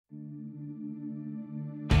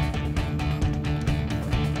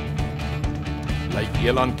Lake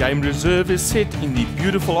Eland Game Reserve is set in the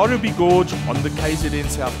beautiful Orobi Gorge on the KZN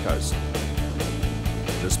South Coast.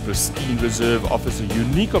 This pristine reserve offers a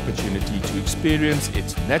unique opportunity to experience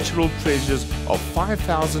its natural treasures of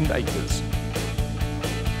 5,000 acres.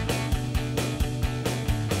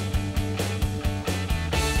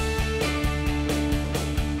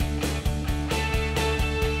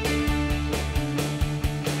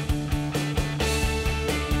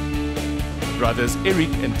 Brothers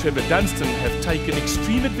Eric and Trevor Dunstan have taken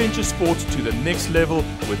extreme adventure sports to the next level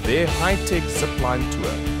with their high-tech zipline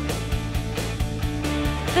tour.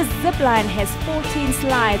 The zipline has 14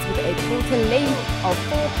 slides with a total length of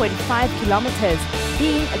 4.5 kilometers,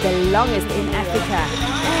 being the longest in Africa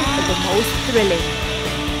and the most thrilling.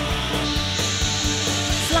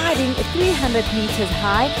 Sliding 300 meters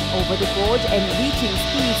high over the gorge and reaching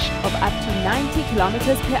speeds of up to 90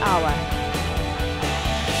 kilometers per hour.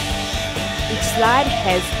 Each slide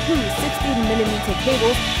has two 16mm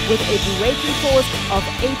cables with a braking force of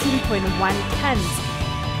 18.1 tons.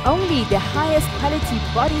 Only the highest quality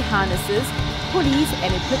body harnesses, pulleys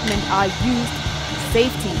and equipment are used.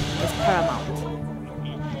 Safety is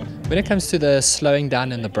paramount. When it comes to the slowing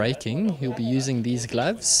down and the braking, you'll be using these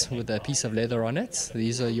gloves with a piece of leather on it.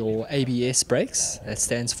 These are your ABS brakes. That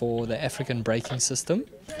stands for the African Braking System.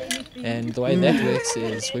 And the way that works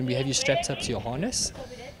is when we have you strapped up to your harness,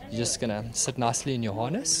 you're just going to sit nicely in your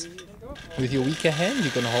harness. With your weaker hand,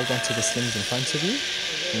 you're going to hold onto the slings in front of you.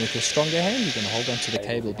 And with your stronger hand, you're going to hold onto the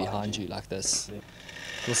cable behind you like this.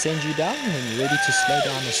 We'll send you down. When you're ready to slow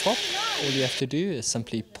down or stop, all you have to do is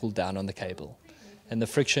simply pull down on the cable. And the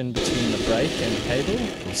friction between the brake and the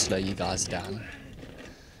cable will slow you guys down.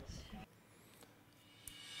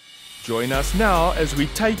 Join us now as we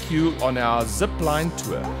take you on our zipline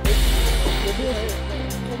tour.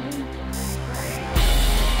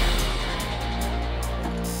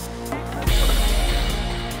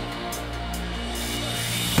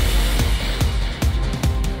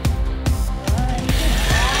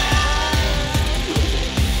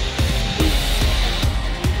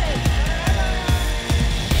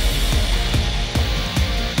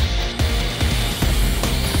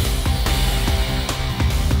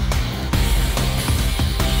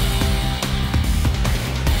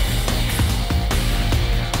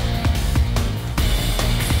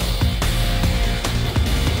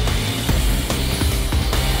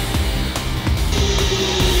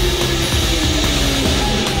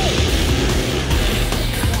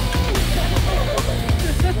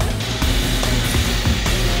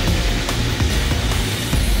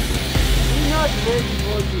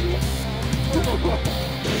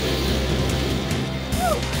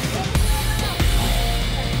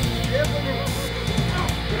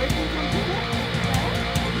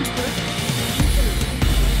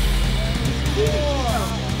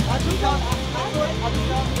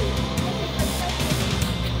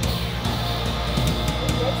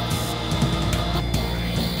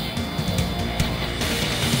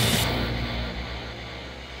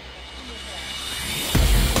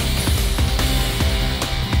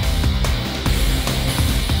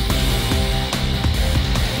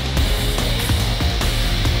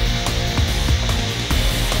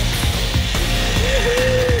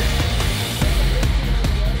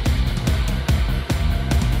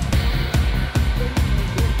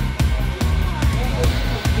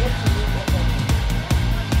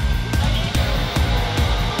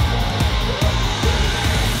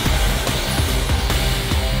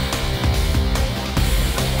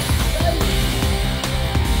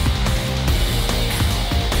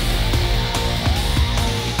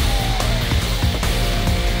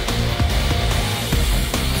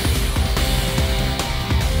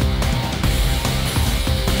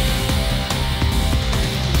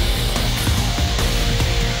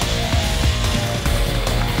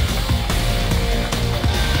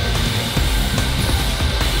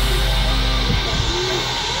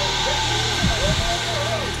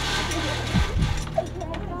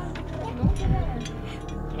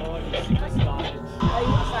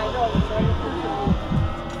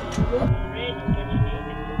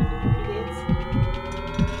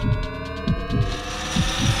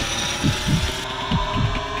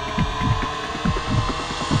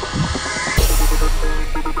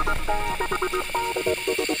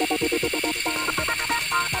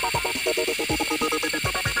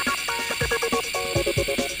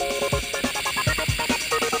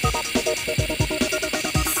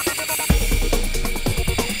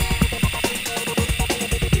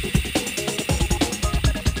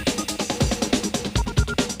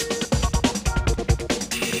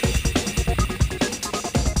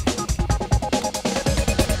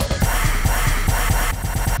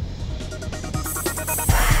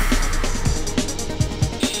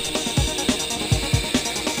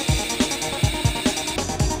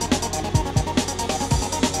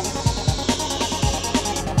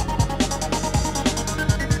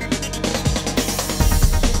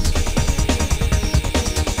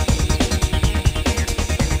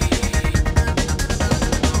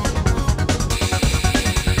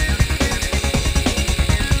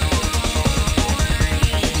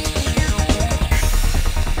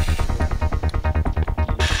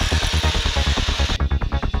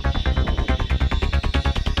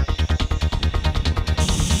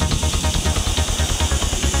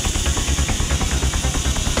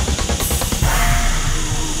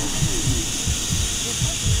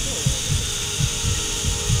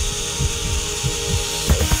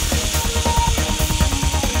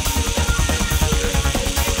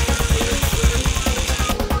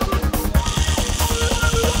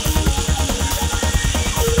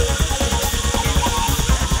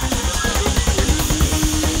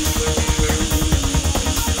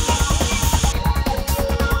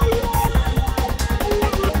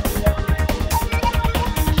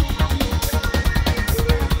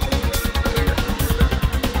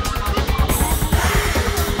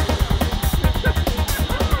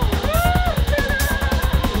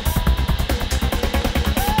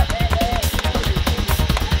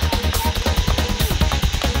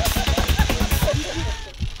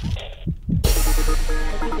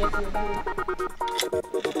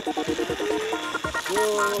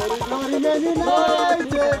 and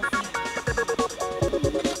united.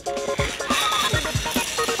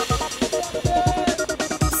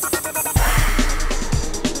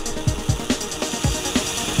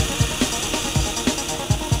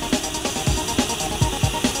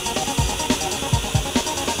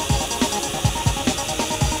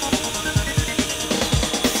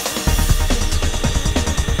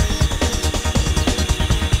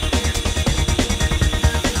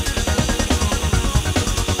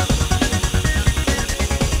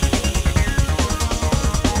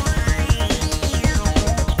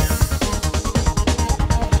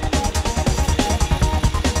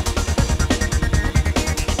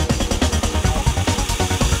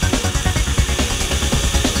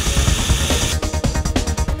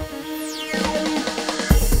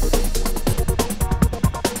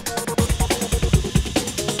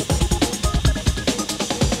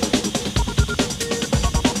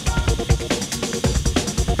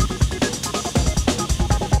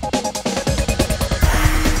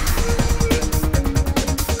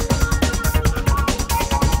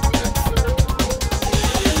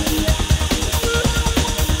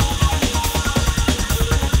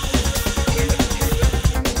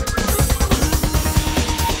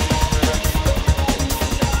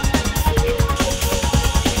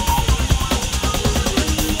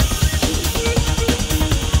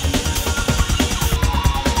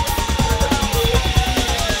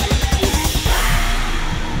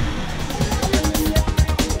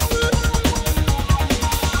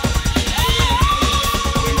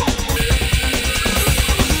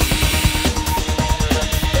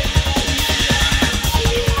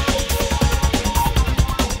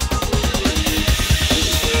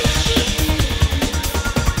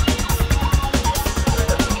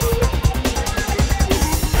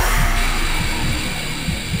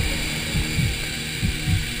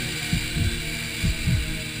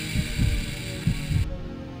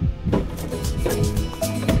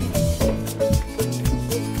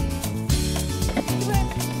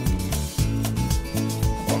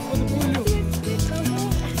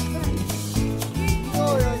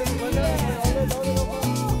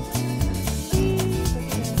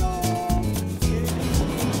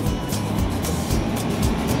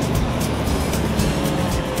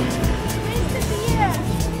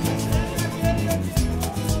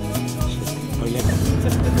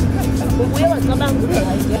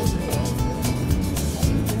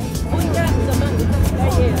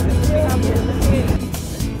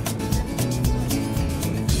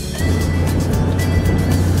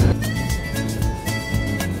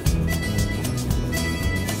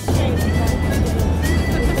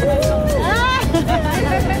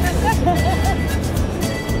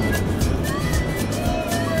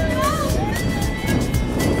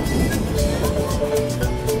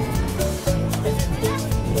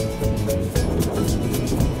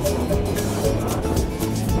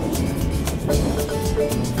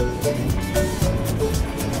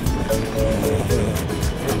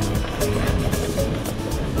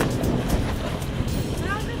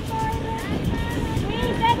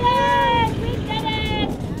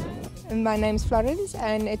 My name's Florence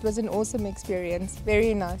and it was an awesome experience,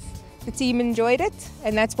 very nice. The team enjoyed it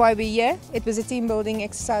and that's why we're here. It was a team building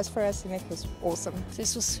exercise for us and it was awesome.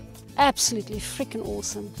 This was absolutely freaking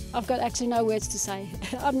awesome. I've got actually no words to say.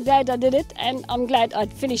 I'm glad I did it and I'm glad I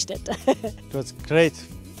finished it. It was great,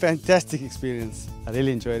 fantastic experience. I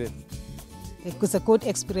really enjoyed it. It was a good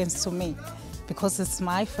experience to me because it's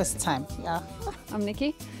my first time. Yeah. I'm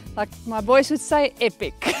Nikki. Like my boys would say,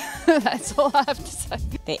 epic. That's all I have to say.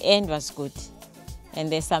 The end was good.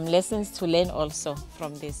 And there's some lessons to learn also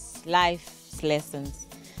from this life lessons.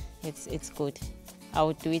 It's good. I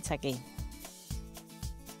would do it again.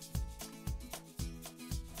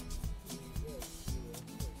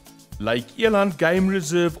 Lake Eland Game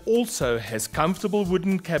Reserve also has comfortable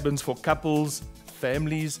wooden cabins for couples,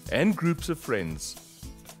 families and groups of friends.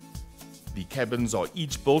 The cabins are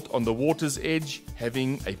each built on the water's edge,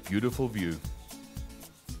 having a beautiful view.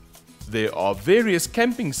 There are various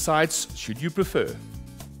camping sites should you prefer.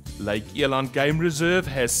 Lake Eland Game Reserve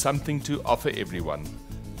has something to offer everyone.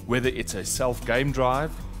 Whether it's a self-game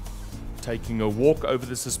drive, taking a walk over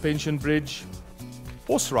the suspension bridge,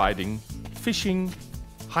 horse riding, fishing,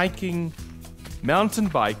 hiking, mountain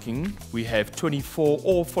biking, we have 24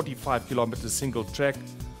 or 45 kilometer single track,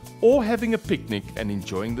 or having a picnic and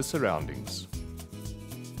enjoying the surroundings.